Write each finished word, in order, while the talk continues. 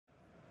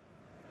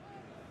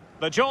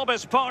The job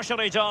is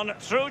partially done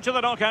through to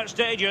the knockout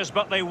stages,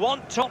 but they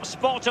want top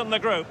spot in the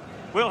group.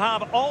 We'll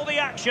have all the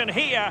action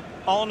here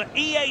on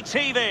EA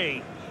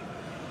TV.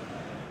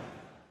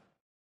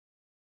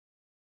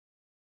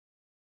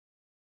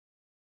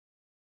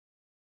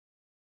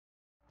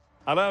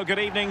 Hello, good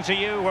evening to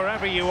you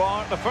wherever you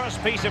are. The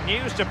first piece of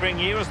news to bring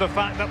you is the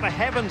fact that the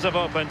heavens have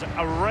opened.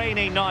 A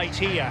rainy night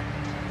here.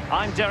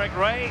 I'm Derek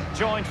Ray,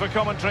 joined for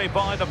commentary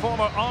by the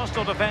former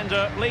Arsenal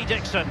defender Lee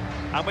Dixon.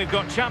 And we've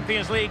got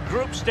Champions League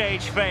group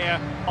stage fare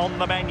on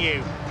the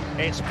menu.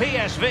 It's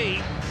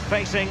PSV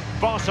facing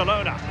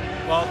Barcelona.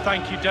 Well,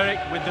 thank you, Derek.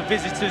 With the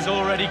visitors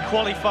already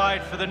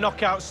qualified for the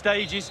knockout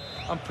stages,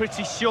 I'm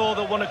pretty sure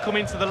they'll want to come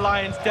into the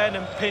Lions' den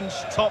and pinch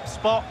top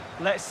spot.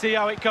 Let's see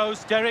how it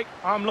goes, Derek.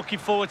 I'm looking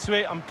forward to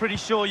it. I'm pretty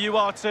sure you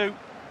are too.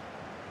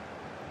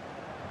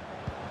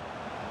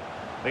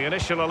 The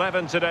initial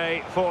 11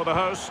 today for the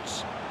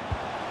hosts.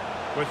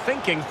 We're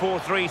thinking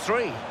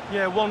 4-3-3.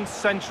 Yeah, one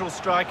central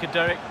striker,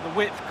 Derek. The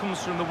width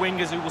comes from the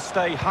wingers who will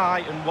stay high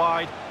and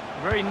wide.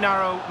 A very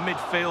narrow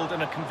midfield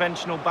and a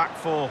conventional back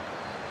four.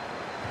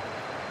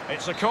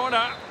 It's a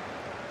corner.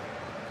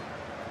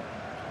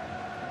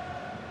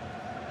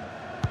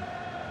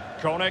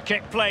 Corner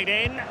kick played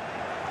in.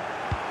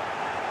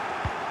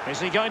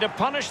 Is he going to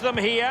punish them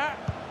here?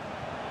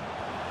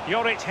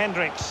 Jorrit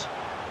Hendricks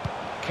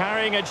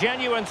carrying a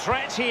genuine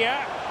threat here.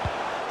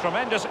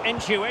 Tremendous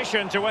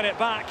intuition to win it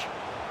back.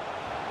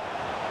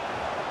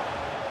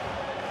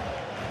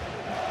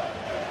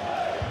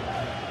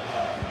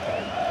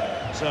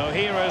 So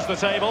here is the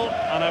table,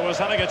 and I was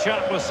having a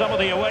chat with some of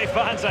the away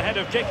fans ahead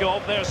of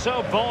kickoff. They're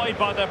so buoyed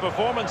by their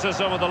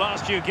performances over the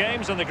last few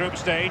games in the group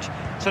stage.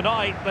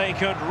 Tonight they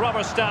could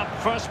rubber stamp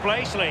first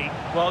place, Lee.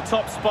 Well,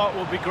 top spot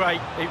would be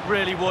great. It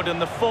really would, and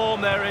the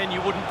form they're in,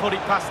 you wouldn't put it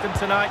past them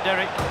tonight,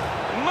 Derek.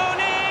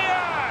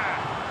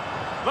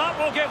 That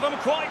will give them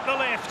quite the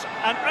lift.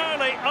 An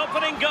early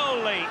opening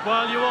goal, Lee.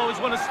 Well, you always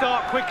want to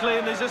start quickly,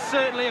 and there's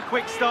certainly a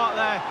quick start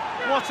there.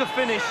 What a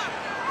finish.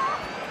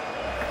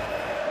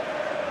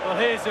 Well,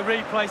 here's the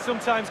replay.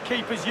 Sometimes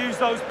keepers use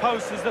those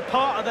posts as the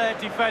part of their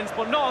defence,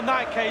 but not on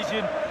that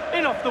occasion.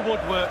 In off the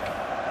woodwork.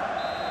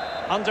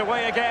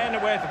 Underway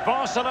again with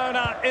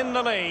Barcelona in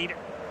the lead.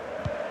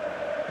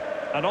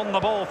 And on the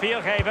ball,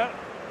 Eindhoven.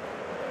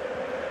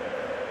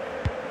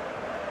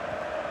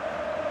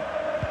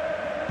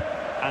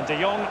 And De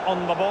Jong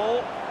on the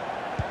ball.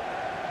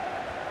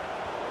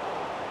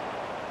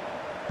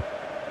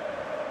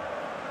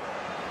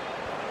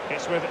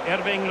 It's with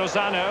Irving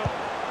Lozano.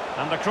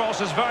 And the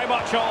cross is very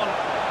much on.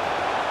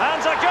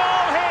 And a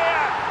goal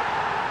here!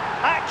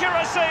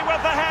 Accuracy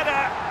with the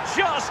header.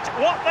 Just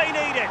what they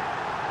needed.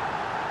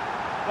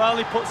 Well,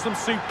 he put some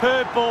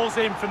superb balls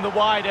in from the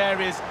wide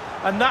areas.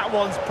 And that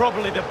one's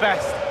probably the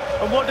best.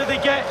 And what do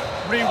they get?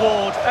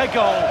 Reward, a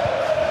goal.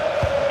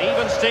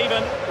 Even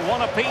Steven,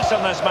 one apiece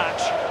on this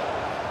match.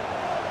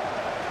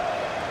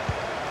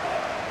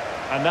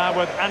 And now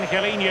with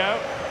Angelino.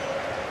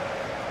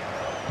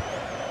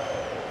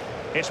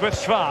 It's with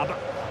Schwab.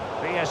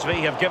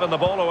 PSV have given the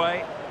ball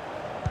away.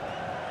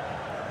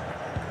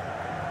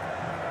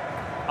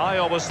 I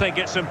always think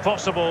it's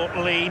impossible,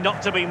 Lee,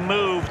 not to be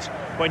moved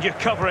when you're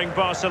covering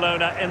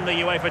Barcelona in the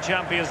UEFA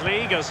Champions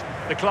League, as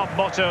the club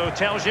motto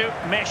tells you,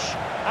 Mish.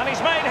 And he's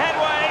made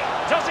headway.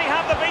 Does he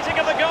have the beating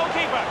of the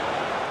goalkeeper?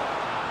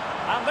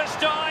 And this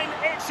time,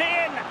 it's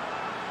in.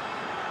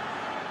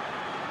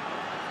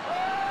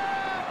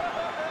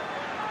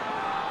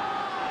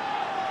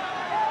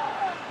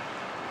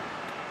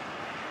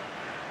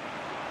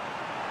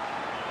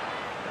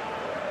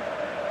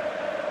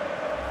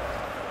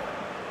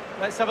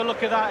 Let's have a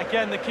look at that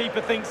again. The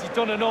keeper thinks he's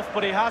done enough,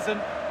 but he hasn't.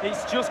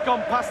 It's just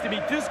gone past him. He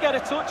does get a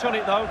touch on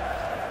it, though.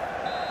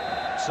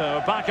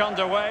 So back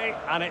underway,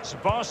 and it's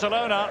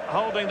Barcelona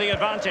holding the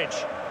advantage.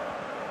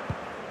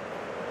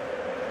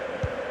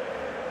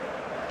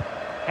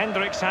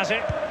 Hendricks has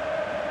it.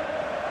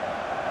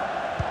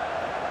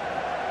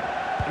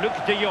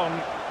 Luc de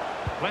Jong.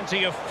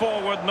 Plenty of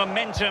forward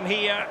momentum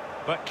here,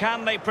 but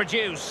can they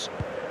produce?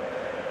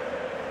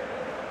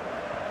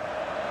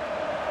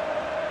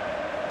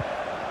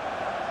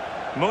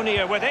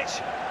 Munir with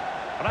it.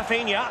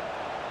 Rafinha.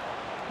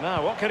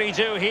 Now, what can he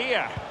do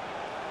here?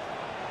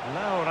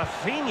 Now,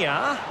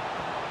 Rafinha.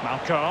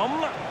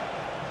 Malcolm.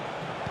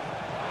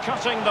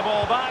 Cutting the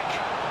ball back.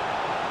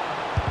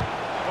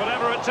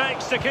 Whatever it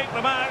takes to keep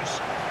them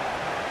out.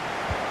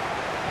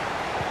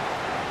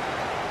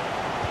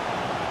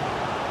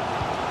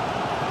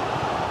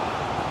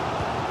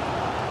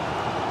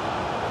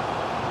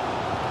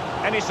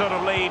 Any sort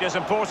of lead is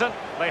important.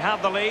 They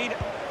have the lead.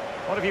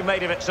 What have you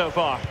made of it so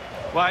far?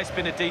 Well, it's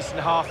been a decent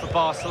half for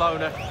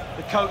Barcelona.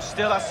 The coach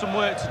still has some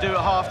work to do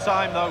at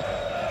half-time, though.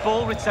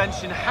 Ball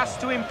retention has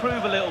to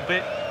improve a little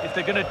bit if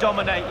they're going to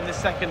dominate in the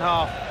second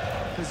half.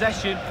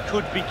 Possession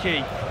could be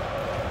key.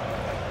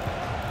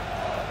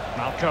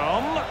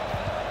 Malcolm.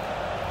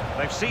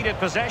 They've ceded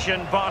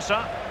possession,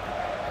 Barca.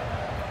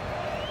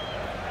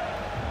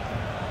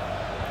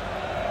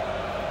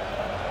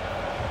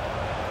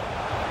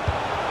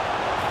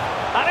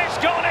 And it's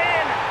gone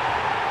in!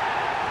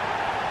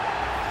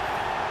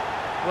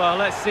 Well,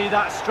 let's see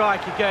that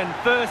strike again.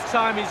 First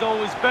time is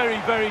always very,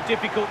 very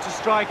difficult to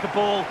strike a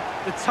ball.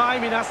 The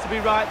timing has to be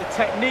right, the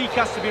technique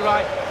has to be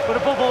right, but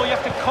above all, you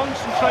have to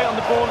concentrate on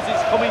the ball as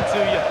it's coming to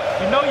you.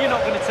 You know you're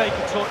not going to take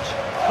a touch.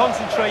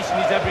 Concentration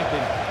is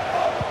everything.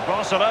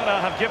 Barcelona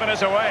have given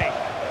us away.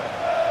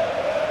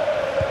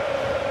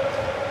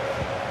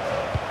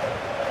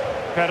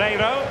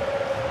 Pereiro.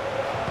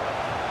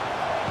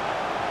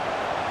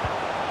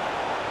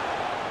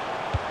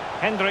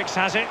 Hendricks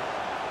has it.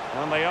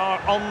 And they are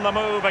on the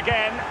move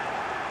again.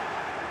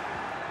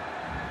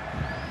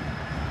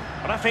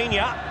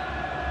 Rafinha.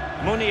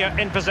 Munir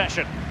in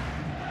possession.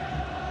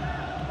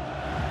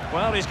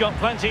 Well, he's got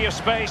plenty of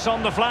space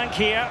on the flank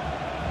here.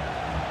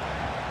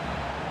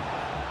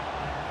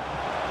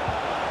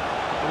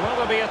 Will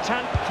there be a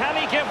can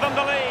he give them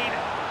the lead?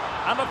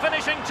 And the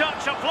finishing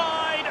touch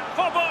applied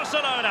for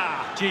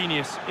Barcelona.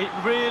 Genius. It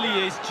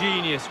really is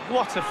genius.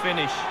 What a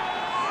finish.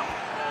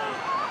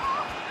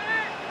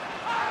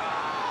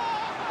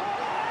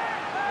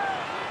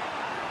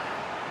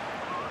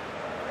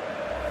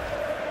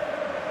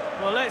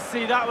 Well, let's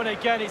see that one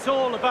again. It's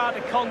all about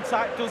the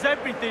contact, does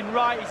everything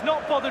right. He's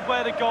not bothered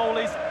where the goal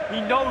is.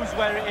 He knows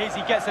where it is.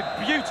 He gets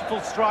a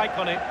beautiful strike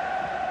on it.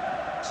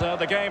 So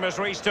the game has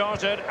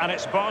restarted and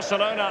it's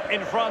Barcelona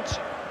in front.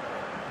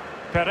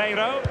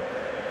 Pereiro.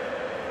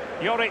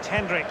 Jorrit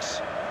Hendricks.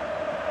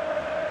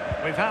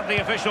 We've had the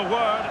official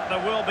word.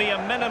 There will be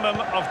a minimum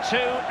of 2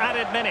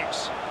 added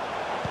minutes.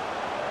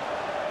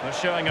 They're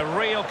showing a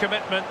real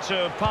commitment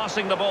to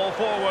passing the ball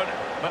forward.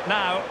 But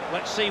now,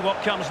 let's see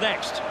what comes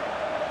next.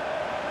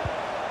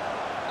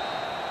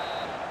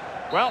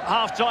 Well,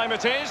 half-time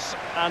it is,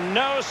 and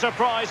no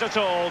surprise at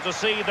all to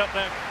see that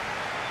the...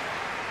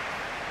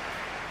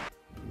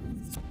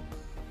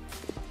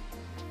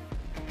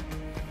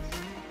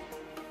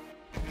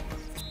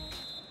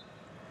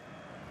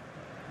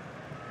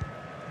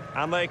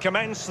 And they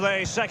commence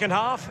the second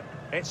half.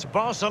 It's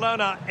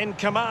Barcelona in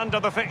command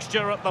of the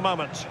fixture at the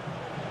moment.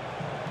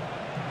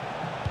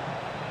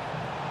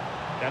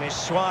 Denis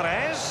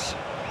Suarez.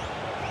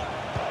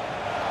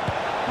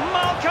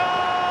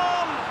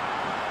 Malcolm!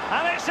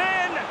 And it's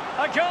in!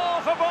 A goal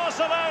for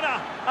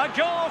Barcelona! A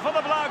goal for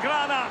the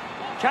Blaugrana!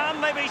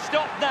 Can they be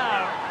stopped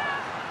now?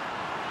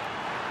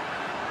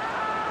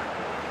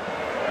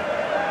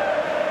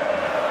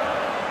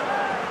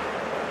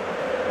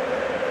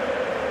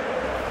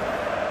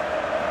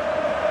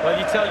 Well,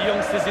 you tell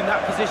youngsters in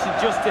that position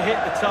just to hit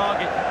the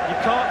target. You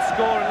can't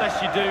score unless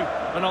you do.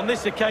 And on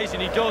this occasion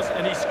he does,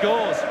 and he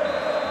scores.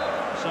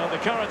 So the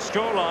current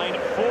scoreline,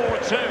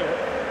 4-2.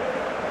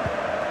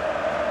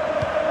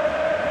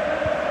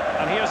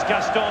 And here's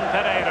Gaston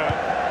Pereiro.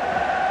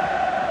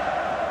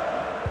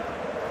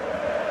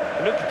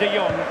 Luc de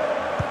Jong.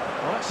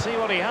 Well, let's see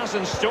what he has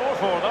in store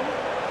for them.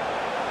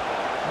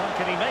 Well,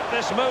 can he make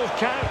this move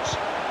count?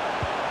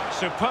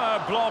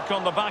 Superb block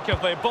on the back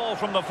of the ball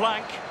from the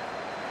flank.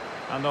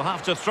 And they'll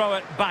have to throw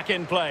it back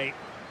in play.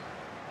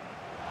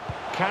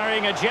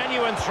 Carrying a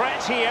genuine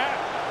threat here.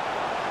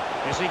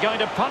 Is he going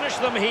to punish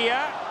them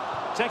here?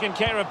 Taking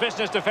care of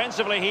business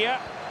defensively here.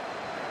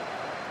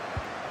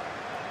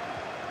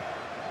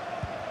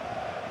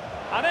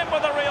 And in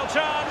with a real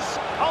chance.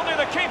 Only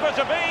the keeper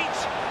to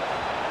beat.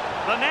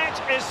 The net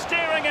is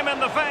staring him in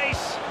the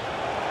face.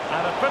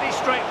 And a pretty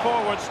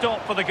straightforward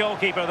stop for the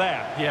goalkeeper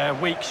there. Yeah,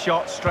 weak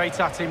shot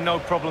straight at him. No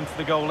problem for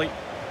the goalie.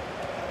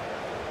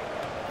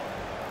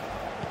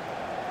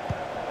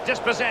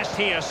 Dispossessed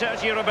here,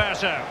 Sergio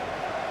Roberto.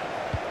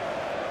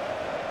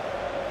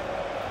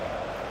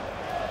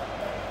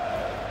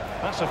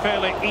 That's a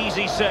fairly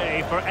easy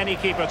save for any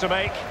keeper to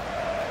make.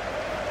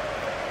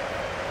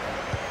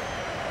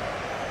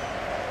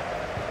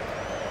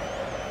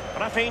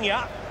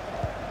 Rafinha.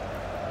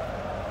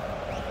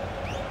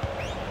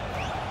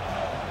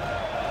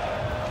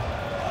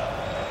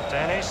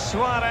 Denis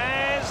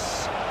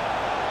Suarez.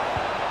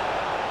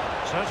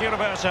 Sergio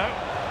Roberto.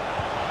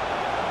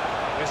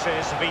 This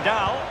is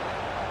Vidal.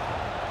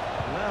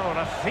 Now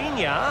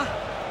Rafinha.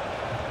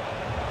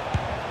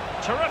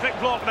 Terrific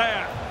block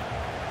there.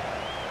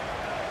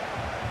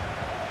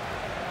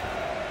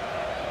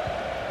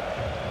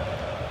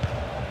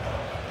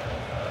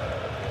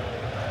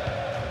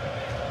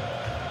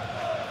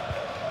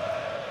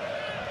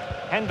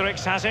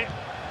 Hendricks has it.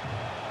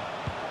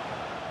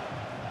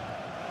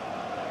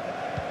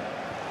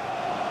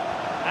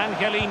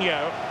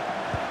 Angelino.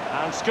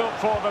 And scope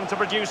for them to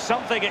produce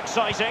something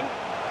exciting.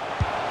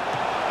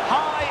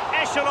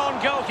 High echelon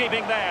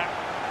goalkeeping there.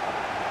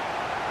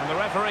 And the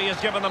referee has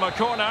given them a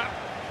corner.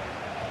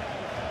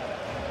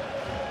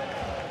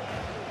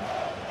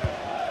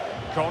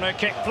 Corner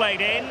kick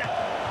played in.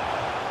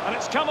 And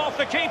it's come off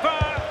the keeper.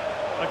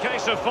 A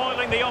case of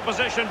foiling the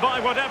opposition by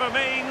whatever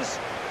means.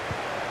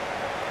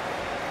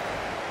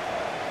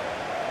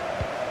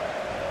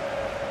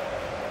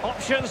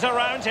 Options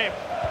around him.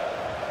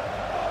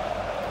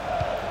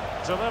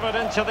 Delivered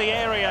into the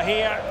area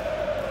here.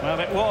 Well,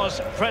 it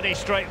was pretty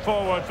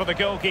straightforward for the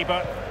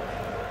goalkeeper.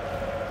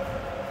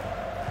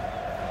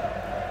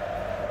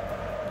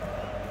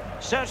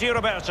 Sergio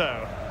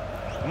Roberto.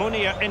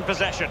 Munir in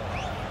possession.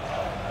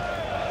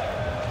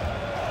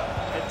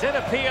 It did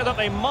appear that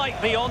they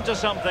might be onto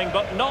something,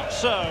 but not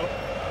so.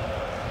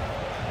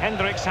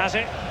 Hendricks has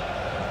it.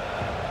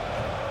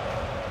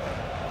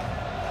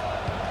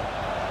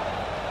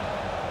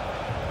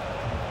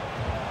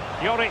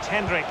 Jorrit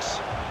Hendricks.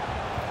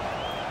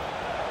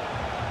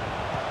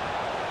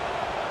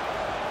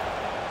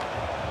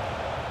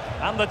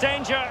 And the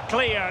danger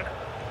cleared.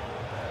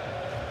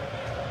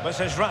 This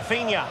is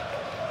Rafinha.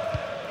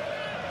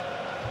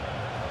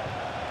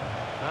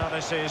 Now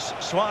this is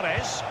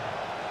Suarez.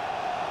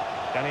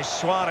 Denis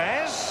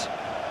Suarez.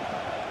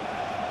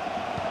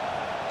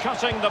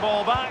 Cutting the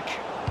ball back.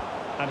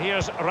 And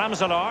here's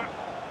Ramselaar.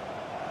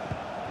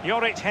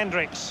 Jorrit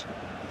Hendricks.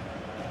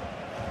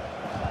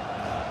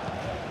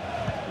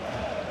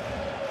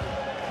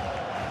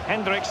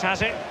 Hendricks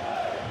has it.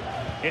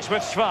 It's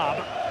with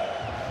Schwab.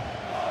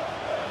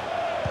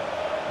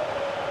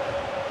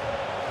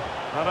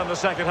 And in the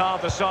second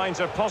half, the signs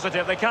are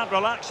positive. They can't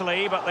relax,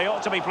 Lee, but they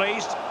ought to be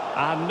pleased.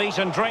 And meat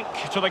and drink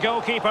to the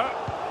goalkeeper.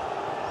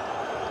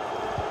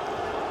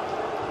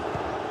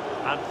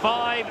 And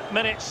 5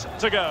 minutes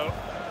to go.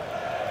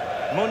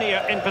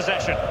 Munir in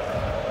possession.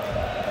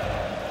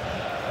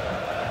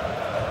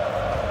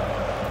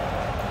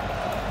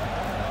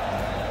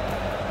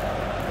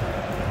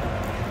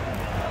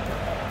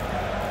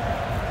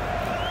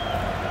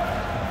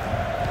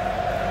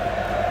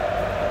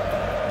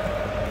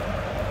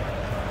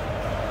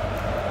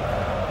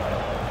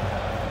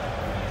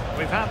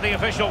 We've had the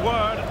official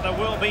word. There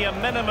will be a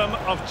minimum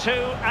of 2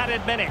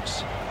 added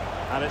minutes.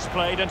 And it's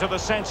played into the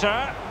centre.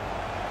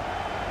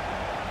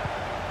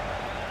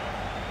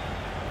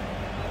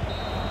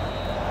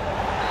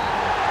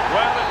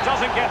 Well, it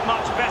doesn't get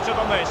much better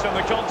than this in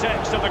the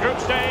context of the group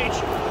stage.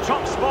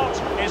 Top spot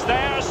is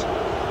theirs.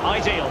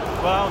 Ideal.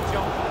 Well,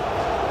 John.